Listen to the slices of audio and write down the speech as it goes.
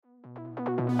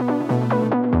Welcome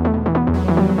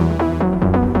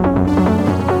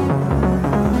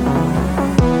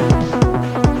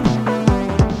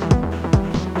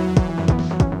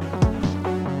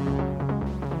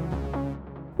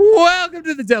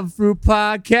to the Devil Fruit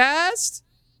Podcast.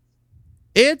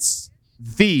 It's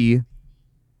the...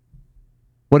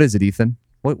 What is it, Ethan?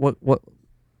 What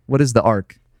is the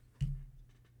arc?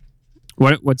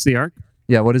 What's the arc?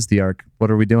 Yeah, what is the arc?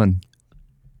 What are we doing?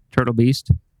 Turtle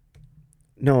Beast?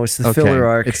 No, it's the filler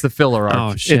arc. It's the filler arc.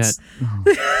 Oh, shit.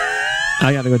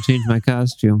 I gotta go change my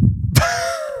costume.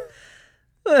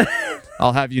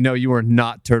 I'll have you know you are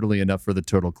not turtly enough for the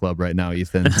Turtle Club right now,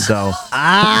 Ethan. So,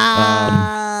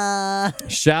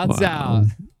 shouts out.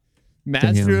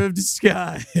 Master of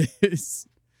Disguise.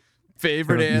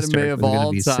 Favorite Turtle Beast anime arc of was gonna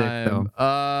all be sick,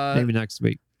 time. Maybe next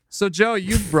week. So, Joe,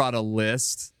 you've brought a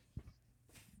list.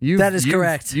 That is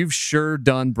correct. You've sure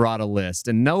done brought a list,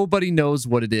 and nobody knows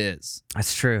what it is.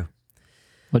 That's true.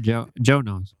 Well, Joe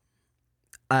knows.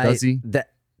 Does he?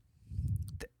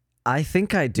 I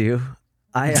think I do.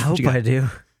 I hope I do.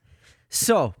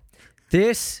 So,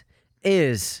 this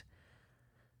is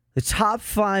the top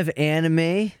 5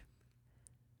 anime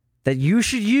that you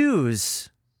should use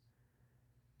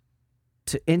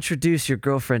to introduce your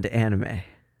girlfriend to anime.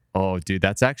 Oh, dude,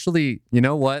 that's actually, you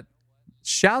know what?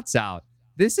 Shouts out.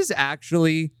 This is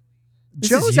actually,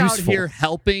 Joe's out here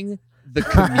helping the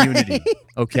community,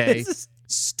 okay?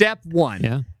 Step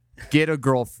 1, get a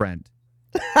girlfriend.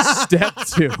 Step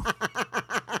 2.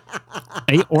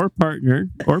 Or partner.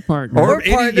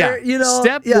 You know.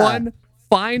 Step 1,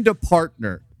 find a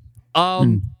partner.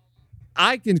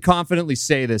 I can confidently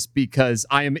say this because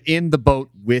I am in the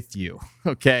boat with you,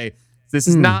 okay? This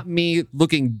is not me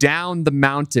looking down the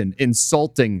mountain,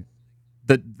 insulting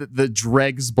the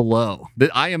dregs below.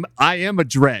 I am a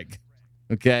dreg,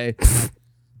 okay?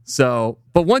 So,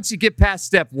 but once you get past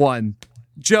step 1,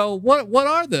 Joe, what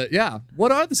are the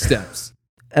steps?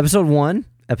 Episode 1.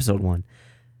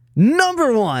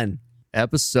 Number 1.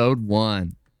 Episode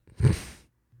 1.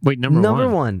 Wait, number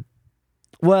 1.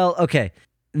 Well, okay.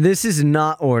 This is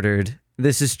not ordered.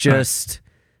 This is just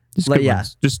good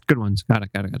ones. Just good ones. Got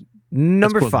it.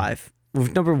 Number 5.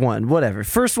 Number 1. Whatever.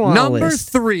 First one on the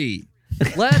list. Number 3.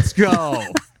 Let's go.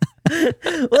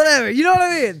 Whatever. You know what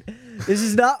I mean? This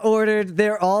is not ordered.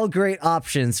 They're all great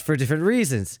options for different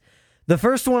reasons. The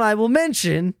first one I will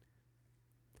mention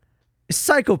is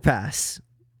Psycho-Pass.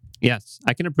 Yes,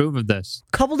 I can approve of this.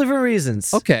 Couple different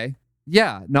reasons. Okay.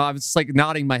 Yeah. No, I was just like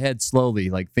nodding my head slowly,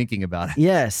 like thinking about it.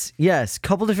 Yes.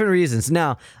 Couple different reasons.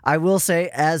 Now, I will say,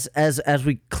 as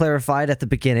we clarified at the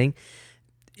beginning,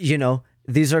 you know,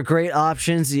 these are great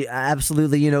options. You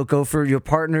absolutely, you know, go for your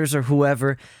partners or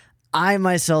whoever. I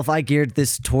geared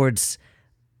this towards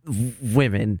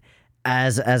women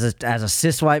as a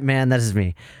cis white man. That is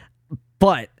me.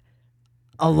 But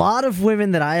a lot of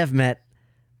women that I have met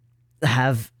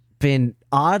have been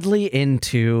oddly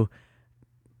into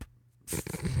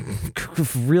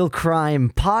real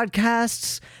crime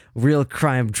podcasts, real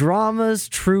crime dramas,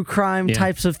 true crime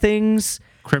types of things.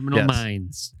 Criminal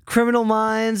Minds.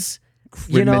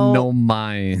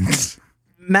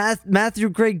 Matthew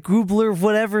Gray Goobler,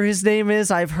 whatever his name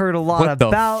is, I've heard a lot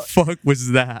about. What the fuck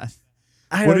was that?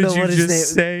 I don't know what what did you his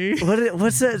just name. say?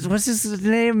 What's his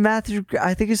name? Matthew.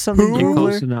 I think it's something Googler.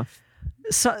 Close enough.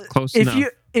 Close enough.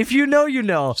 If you know, you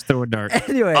know. Just throw a dart.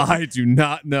 Anyway, I do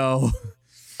not know.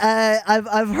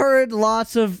 I've heard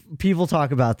lots of people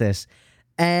talk about this,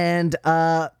 and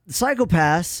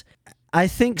Psycho-Pass, I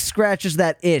think, scratches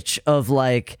that itch of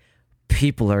like,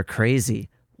 people are crazy.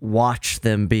 Watch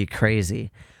them be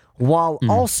crazy. While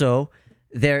also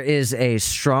there is a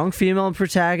strong female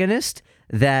protagonist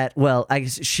that, well, I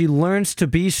guess she learns to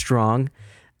be strong,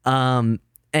 and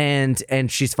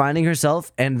she's finding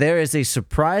herself, and there is a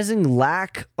surprising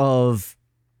lack of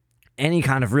any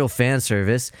kind of real fan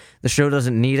service. The show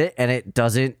doesn't need it, and it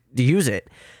doesn't use it.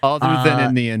 Other than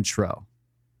in the intro.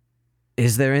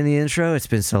 Is there in the intro? It's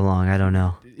been so long, I don't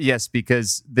know. Yes,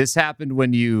 because this happened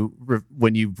when you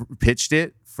pitched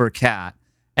it for Kat,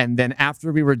 and then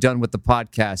after we were done with the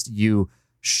podcast, you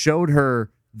showed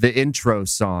her the intro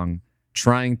song,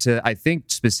 trying to, I think,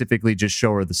 specifically just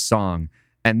show her the song,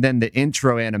 and then the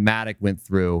intro animatic went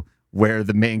through where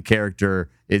the main character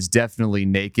is definitely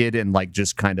naked and like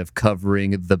just kind of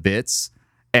covering the bits,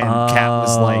 and Kat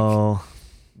was like,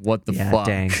 "What the fuck?"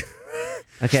 Dang.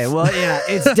 Okay, well, yeah,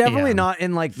 it's definitely not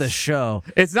in like the show.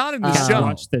 It's not in the show.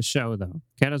 Watch the show though.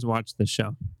 Kat has watched the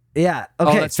show. Yeah.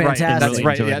 Okay. That's fantastic. right. That's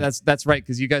right. Really Yeah, that's right.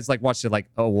 Because you guys like watched it like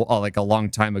a long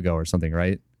time ago or something,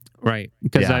 right? Right,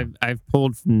 because Yeah. I've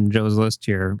pulled from Joe's list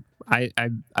here. I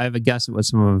have a guess at what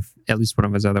some of at least one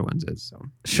of his other ones is. So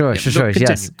Sure.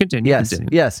 Continue, Yes. continue.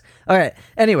 Yes. All right.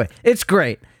 Anyway, it's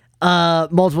great.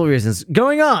 Multiple reasons.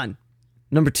 Going on.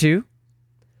 Number 2.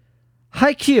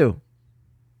 Haikyuu.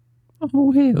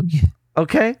 Oh hell yeah!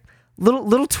 Okay.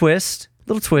 Little twist.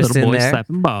 Little twist Little in boy there.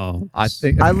 slapping balls. I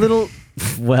think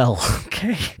Well,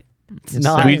 okay. It's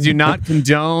not. we do not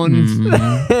condone.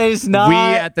 It's not. We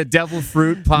at the Devil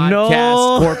Fruit Podcast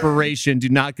No. Corporation do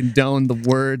not condone the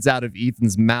words out of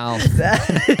Ethan's mouth.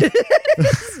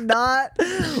 That's not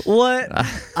what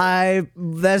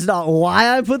that's not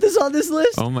why I put this on this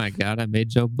list. Oh my god! I made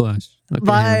Joe blush. Look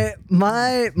at him.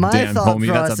 My Damn, thought homie,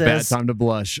 that's a bad process time to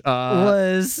blush.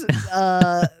 was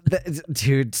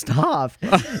dude, stop.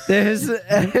 There's we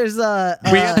at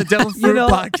the Devil Fruit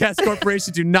Podcast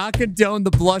Corporation do not condone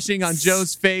the blushing on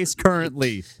Joe's face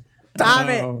currently. Stop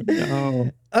it.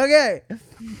 No. Okay.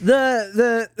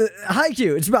 The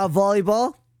Haikyuu, it's about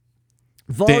volleyball.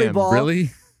 Damn,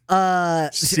 really?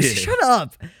 Shit. Shit. Shut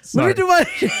up. Sorry.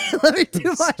 Let me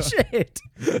do my shit.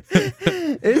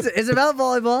 It's about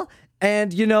volleyball,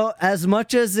 and as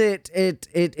much as it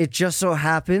just so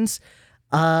happens,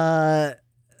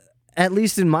 at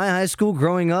least in my high school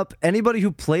growing up, anybody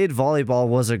who played volleyball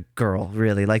was a girl,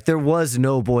 really. Like there was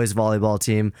no boys volleyball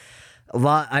team.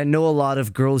 I know a lot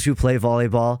of girls who play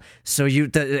volleyball. So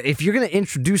if you're going to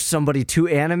introduce somebody to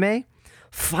anime,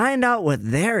 find out what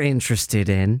they're interested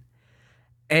in,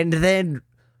 and then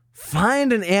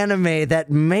find an anime that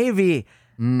maybe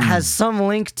has some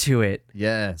link to it.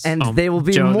 Yes. And they will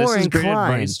be Joe, more this is great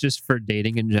inclined. advice just for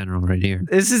dating in general, right here.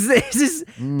 This is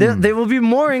they will be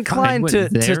more inclined what to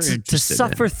they're to interested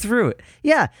suffer through it.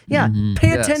 Yeah. Pay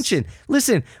Yes. attention.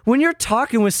 Listen, when you're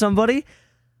talking with somebody,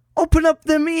 open up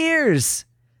them ears.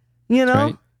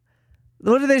 Right.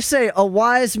 What do they say? A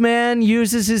wise man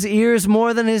uses his ears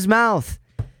more than his mouth.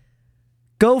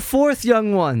 Go forth,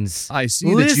 young ones. I see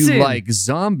that Listen. you like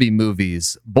zombie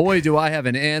movies. Boy, do I have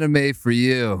an anime for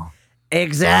you.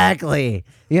 Exactly.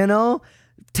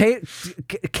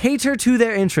 Cater to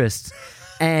their interests.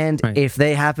 And Right. if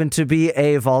they happen to be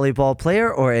a volleyball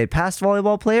player or a past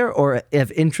volleyball player or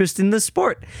have interest in the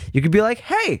sport, you could be like,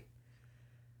 hey,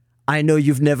 I know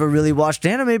you've never really watched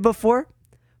anime before,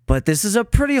 but this is a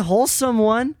pretty wholesome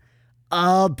one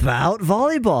about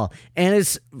volleyball, and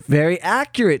it's very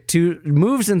accurate to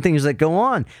moves and things that go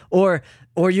on.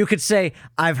 Or you could say,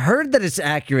 I've heard that it's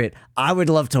accurate. I would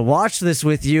love to watch this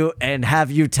with you and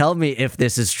have you tell me if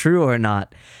this is true or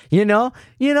not.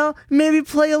 Maybe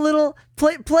play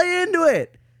into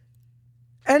it.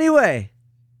 Anyway,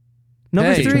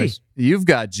 number Hey, 3. You've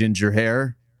got ginger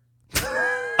hair.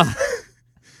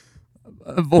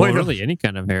 Well, Avoid really, any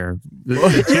kind of hair.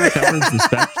 It just covers the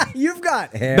spectrum. You've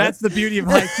got hair. That's the beauty of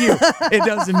Haikyuu. It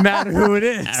doesn't matter who it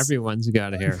is. Everyone's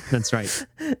got hair. That's right.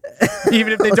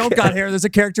 Even if they don't got hair, there's a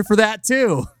character for that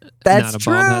too. That's Not a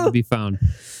bald head to true. be found.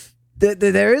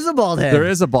 There is a bald head. There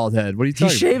is a bald head. What are you He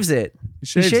talking shaves it. He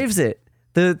shaves it.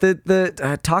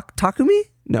 Takumi?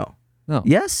 No. No.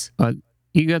 Yes?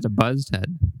 You got a buzzed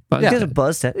head. Buzzed He has head. a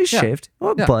buzzed head. He's Yeah. shaved.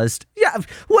 Or Yeah. buzzed. Yeah,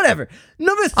 whatever.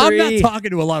 Number 3. I'm not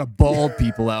talking to a lot of bald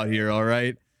people out here, all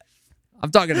right? I'm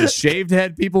talking to shaved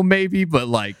head people maybe, but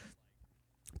like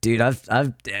Dude,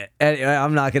 anyway,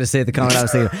 I'm not going to say the comment I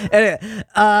was thinking. Anyway,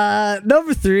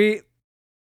 number 3,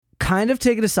 kind of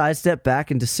taking a sidestep back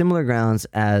into similar grounds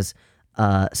as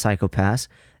Psycho Pass,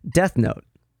 Death Note.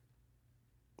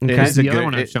 It Okay? is a the other good-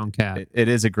 one I've shown Cat. it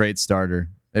is a great starter.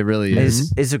 It really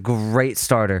is. is a great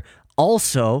starter.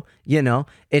 Also,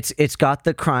 it's got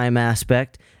the crime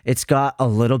aspect. It's got a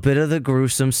little bit of the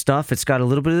gruesome stuff. It's got a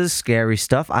little bit of the scary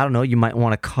stuff. I don't know. You might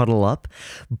want to cuddle up.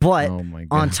 But Oh my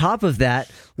God. on top of that,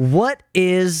 what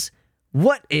is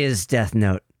Death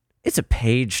Note? It's a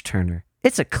page turner.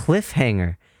 It's a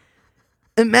cliffhanger.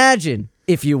 Imagine,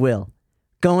 if you will,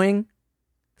 going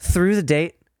through the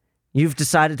date. You've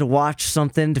decided to watch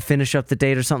something to finish up the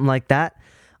date or something like that.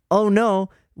 Oh no,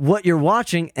 what you're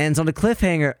watching ends on a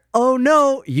cliffhanger. Oh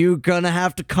no, you're gonna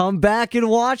have to come back and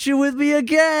watch it with me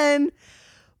again.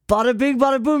 Bada bing,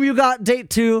 bada boom, you got date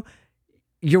 2.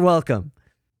 You're welcome.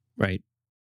 Right.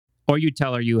 Or you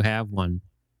tell her you have one.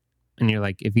 And you're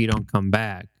like, if you don't come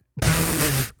back,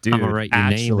 Dude, I'm going to write your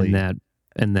name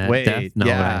in that Wait, death note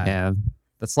yeah. I have.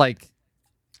 That's like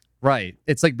right.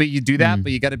 It's like, but you do that,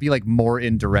 but you got to be like more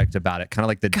indirect about it, kind of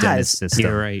like the Guys, dentist system.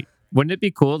 You're right. Wouldn't it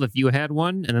be cool if you had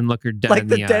one and then look her dead Like in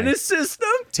the the eye? dentist system?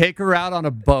 Take her out on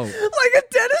a boat Like a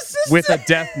dentist system? with a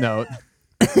death note.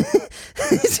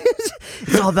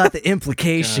 It's all about the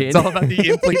implication. It's all about the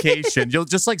implication. You'll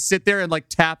just like sit there and like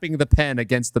tapping the pen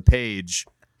against the page.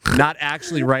 not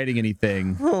actually writing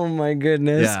anything. Oh my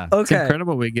goodness. Yeah. It's Okay.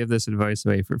 incredible we give this advice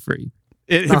away for free.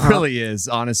 It really is,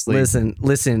 honestly.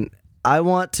 Listen. I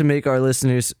want to make our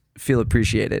listeners feel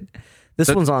appreciated. This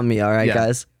one's on me, all right, yeah.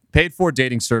 guys? Paid for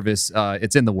dating service.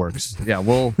 It's in the works. Yeah,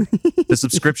 the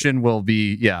subscription will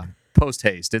be post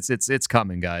haste. It's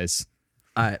coming, guys.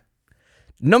 All right.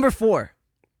 Number 4.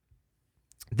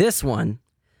 This one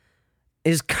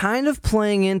is kind of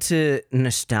playing into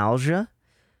nostalgia.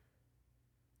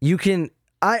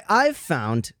 I've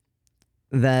found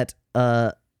that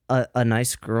a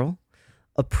nice girl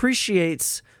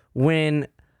appreciates when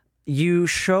you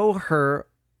show her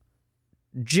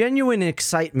genuine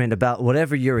excitement about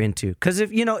whatever you're into. Because if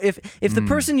the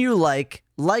person you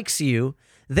likes you,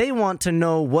 they want to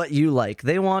know what you like.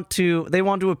 They want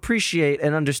to appreciate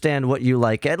and understand what you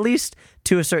like, at least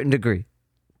to a certain degree.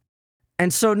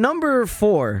 And so number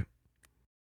 4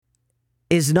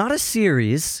 is not a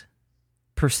series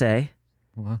per se.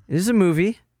 What? It is a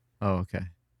movie. Oh, okay.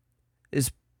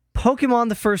 It's Pokemon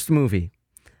the first movie.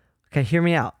 Okay, hear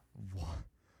me out.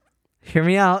 Hear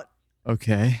me out.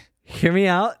 Okay. Hear me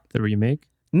out. The remake?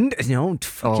 No,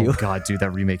 fuck Oh you. God, dude,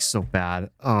 that remake's so bad.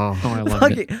 Oh, I love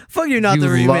Fuck it. you. Fuck you, not you the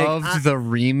remake. loved the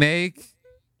remake?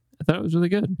 I thought it was really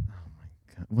good.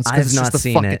 Well, it's 'cause I've it's just not the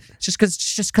seen fucking- it. It's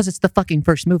just because it's the fucking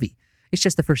first movie. It's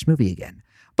just the first movie again,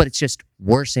 but it's just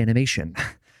worse animation.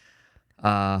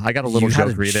 I got a little You had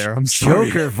a jokery there. I'm sorry.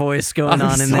 Joker voice going I'm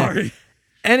on in there. sorry.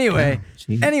 Anyway,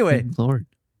 Jeez, Anyway. good Lord.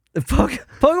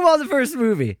 Pokemon the first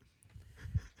movie.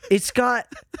 It's got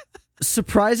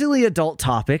surprisingly adult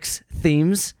topics,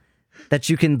 themes that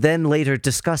you can then later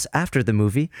discuss after the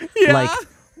movie. Yeah. Like,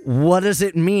 what does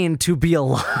it mean to be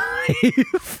alive?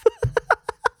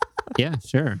 Yeah,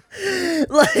 sure.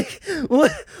 Like,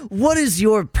 what is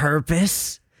your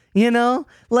purpose? You know,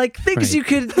 like things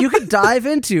Right. you could dive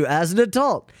into as an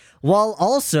adult, while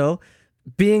also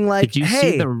being like, Did you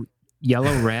hey, see the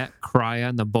yellow rat cry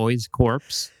on the boy's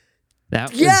corpse?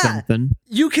 That was Yeah. something.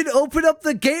 you can open up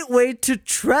the gateway to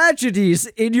tragedies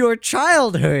in your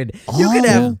childhood. You can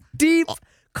have deep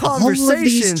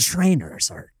conversations.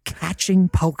 trainers are catching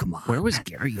Pokemon. Where was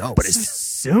Gary O? But as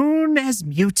soon as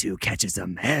Mewtwo catches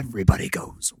them, everybody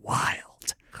goes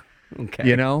wild. Okay.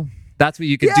 You know, that's what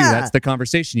you could do. Yeah. That's the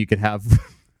conversation you could have.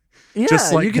 Yeah,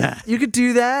 just like you could, that. You could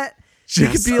do that. You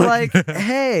could Just be like like,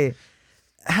 "Hey,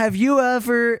 have you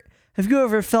ever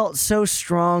felt so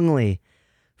strongly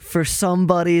for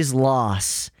somebody's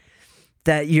loss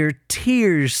that your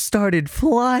tears started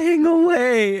flying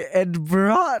away and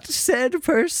brought said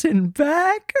person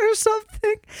back or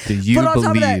something?" Do you But on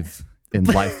top of that- believe in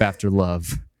life after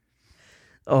love?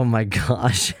 Oh my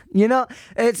gosh. You know,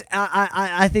 it's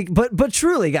I think but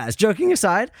truly, guys, joking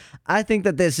aside, I think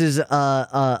that this is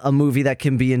a movie that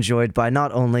can be enjoyed by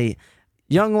not only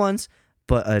young ones,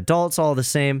 but adults all the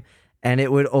same, and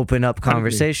it would open up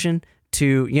conversation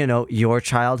to, you know, your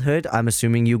childhood. I'm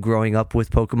assuming you growing up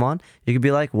with Pokemon. You could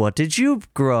be like, "What did you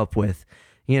grow up with?"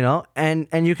 You know, and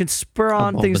you can spur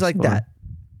on things like Bulbasaur. that.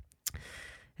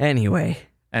 Anyway,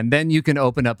 And then you can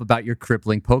open up about your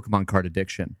crippling Pokemon card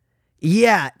addiction.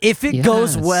 yeah, if it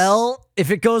goes Yes.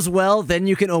 well, then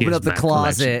you can open Here's up the my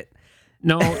closet.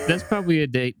 No, that's probably a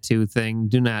date 2 thing.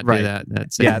 Do not Right. do that.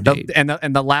 That's Yeah, a date. and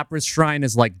the Lapras Shrine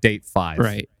is like date 5.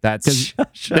 Right. That's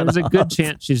There was a good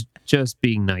chance she's just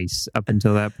being nice up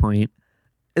until that point.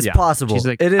 It's Yeah. possible. She's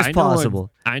like, it is I know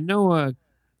possible. I know a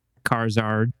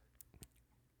Charizard.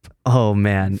 Oh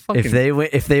man, Fucking-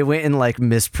 if they went and like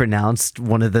mispronounced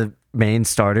one of the main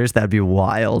starters, that'd be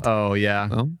wild. oh yeah,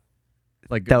 Well,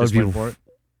 like That would just be went for it.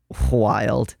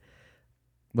 Wild.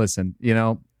 Listen, you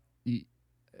know,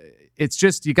 it's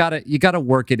just you gotta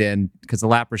work it in because the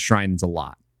Lapras Shrine is a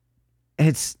lot.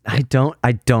 It's I don't.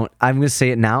 I'm gonna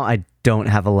say it now. I don't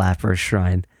have a Lapras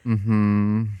shrine.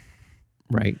 Mm-hmm.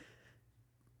 right.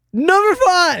 Number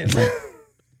 5,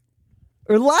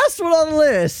 or last one on the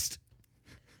list.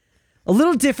 A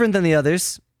little different than the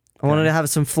others. I wanted to have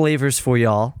some flavors for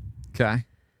y'all. Okay.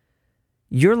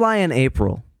 Your Lion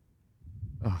April.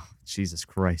 Oh Jesus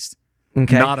Christ!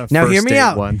 Okay. Not a now first hear me date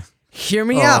out. one. Hear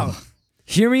me Oh. out.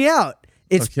 Hear me out.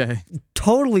 It's Okay.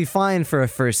 totally fine for a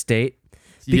first date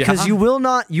because Yeah.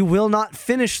 you will not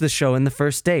finish the show in the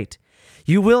first date.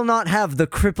 You will not have the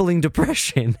crippling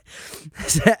depression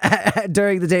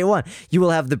during the day 1. You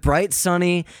will have the bright,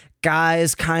 sunny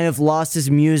guy's kind of lost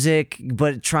his music,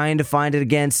 but trying to find it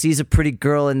again, sees a pretty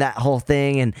girl in that whole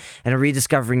thing and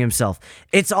rediscovering himself.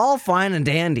 It's all fine and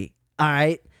dandy. All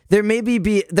right. There might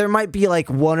be like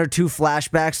 1 or 2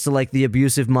 flashbacks to like the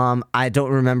abusive mom. I don't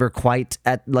remember quite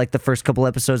at like the first couple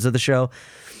episodes of the show,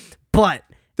 but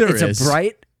There it's is. a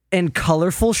bright and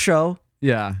colorful show.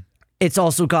 Yeah. It's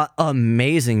also got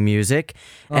amazing music,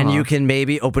 and you can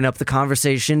maybe open up the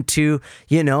conversation to,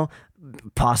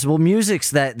 possible musics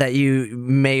that you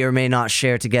may or may not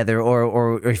share together,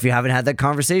 or if you haven't had that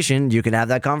conversation, you can have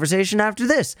that conversation after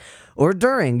this or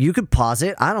during. You could pause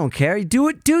it. I don't care.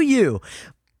 Do you?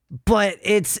 But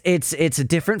it's a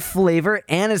different flavor,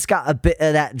 and it's got a bit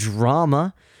of that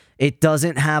drama. It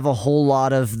doesn't have a whole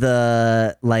lot of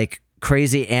the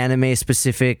crazy anime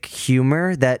specific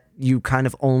humor that you kind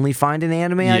of only find in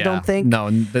anime. I don't think. No,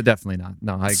 definitely not.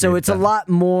 No, I agree. So with it's a that. lot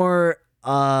more,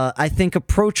 I think,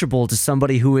 approachable to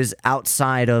somebody who is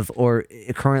outside of or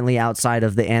currently outside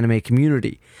of the anime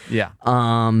community. Yeah.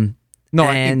 No,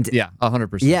 I think,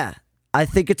 100%. Yeah, I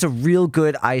think it's a real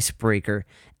good icebreaker.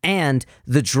 And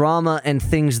the drama and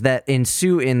things that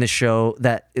ensue in the show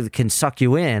that can suck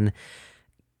you in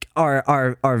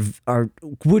are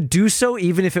would do so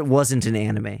even if it wasn't an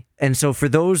anime. And so for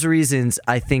those reasons,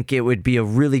 I think it would be a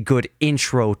really good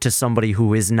intro to somebody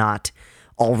who is not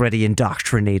already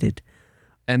indoctrinated.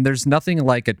 And there's nothing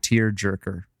like a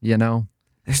tearjerker,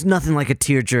 There's nothing like a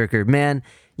tearjerker, man.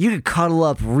 You could cuddle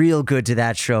up real good to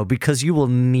that show because you will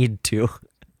need to.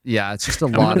 Yeah, it's just a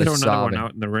I'm lot gonna of throw another one sobbing.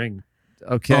 out in the ring.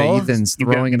 Okay, Oh, Ethan's you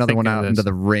got throwing me another one thinking out of into this.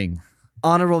 the ring.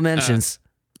 Honorable mentions.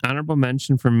 Honorable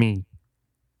mention for me.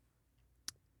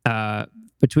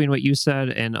 Between what you said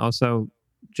and also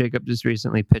Jacob just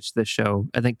recently pitched this show,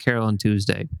 I think Carol and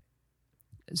Tuesday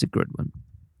is a good one.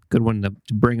 Good one to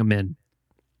bring them in.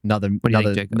 Another. do you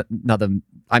think, Jacob?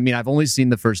 I mean, I've only seen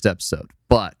the first episode,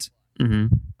 but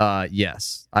Mm-hmm.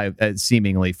 yes, I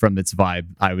seemingly from its vibe,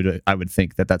 I would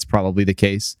think that that's probably the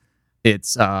case.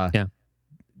 It's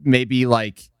maybe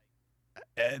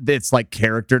it's like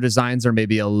character designs are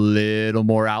maybe a little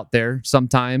more out there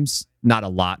sometimes. Not a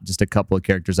lot, just a couple of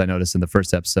characters I noticed in the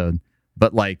first episode.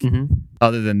 But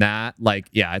other than that,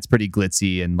 it's pretty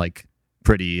glitzy and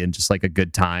pretty and just a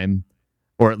good time.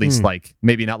 Or at least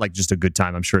maybe not just a good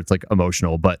time. I'm sure it's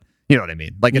emotional, but you know what I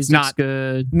mean? It's not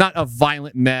good. Not a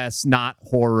violent mess, not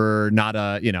horror, not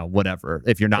a, whatever.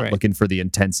 If you're not Right. looking for the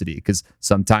intensity, because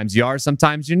sometimes you are,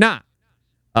 sometimes you're not.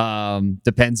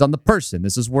 Depends on the person.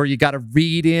 This is where you got to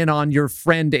read in on your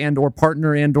friend and or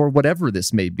partner and or whatever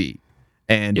this may be.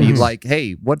 And be like,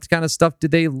 hey, what kind of stuff do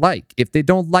they like? If they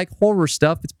don't like horror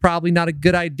stuff, it's probably not a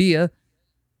good idea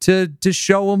to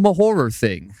show them a horror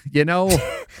thing,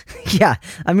 Yeah,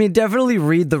 I mean, definitely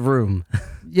read the room.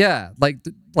 Yeah,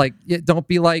 don't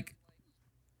be like,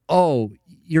 oh,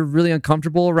 you're really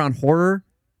uncomfortable around horror?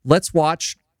 Let's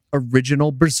watch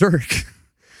original Berserk.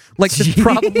 That's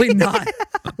probably not.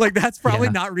 That's probably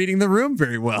not reading the room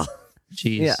very well.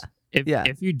 Jeez. Yeah.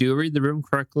 If you do read the room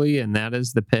correctly and that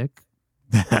is the pick,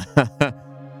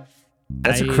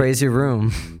 That's a crazy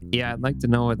room. yeah, I'd like to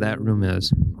know what that room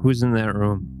is. Who's in that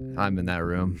room? I'm in that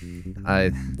room.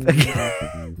 I'm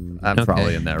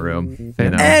probably in that room.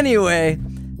 Anyway,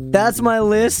 that's my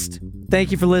list.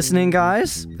 Thank you for listening,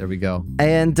 guys. There we go.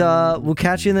 And we'll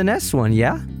catch you in the next one,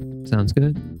 yeah? Sounds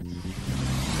good.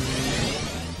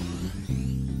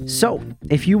 So,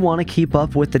 if you want to keep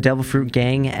up with the Devil Fruit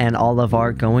Gang and all of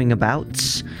our going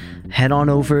abouts, head on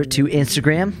over to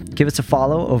Instagram. Give us a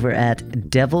follow over at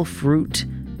Devil Fruit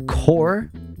Core.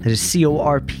 That is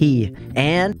CORP.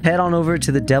 And head on over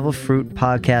to the Devil Fruit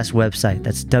Podcast website.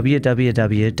 That's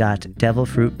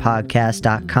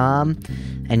www.devilfruitpodcast.com.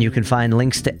 And you can find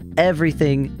links to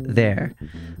everything there.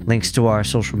 Links to our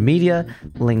social media,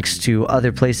 links to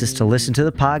other places to listen to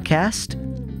the podcast.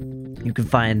 You can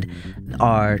find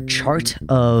our chart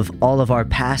of all of our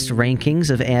past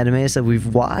rankings of animes that we've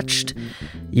watched.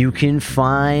 You can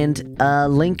find a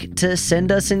link to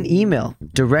send us an email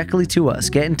directly to us.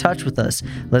 Get in touch with us.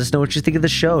 Let us know what you think of the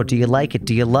show. Do you like it?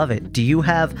 Do you love it? Do you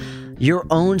have your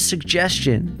own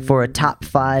suggestion for a top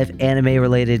 5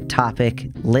 anime-related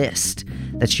topic list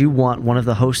that you want one of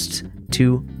the hosts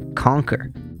to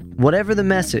conquer? Whatever the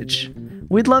message,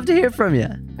 we'd love to hear from you.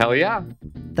 Hell yeah.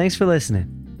 Thanks for listening.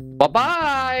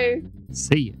 Bye-bye.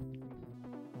 See ya.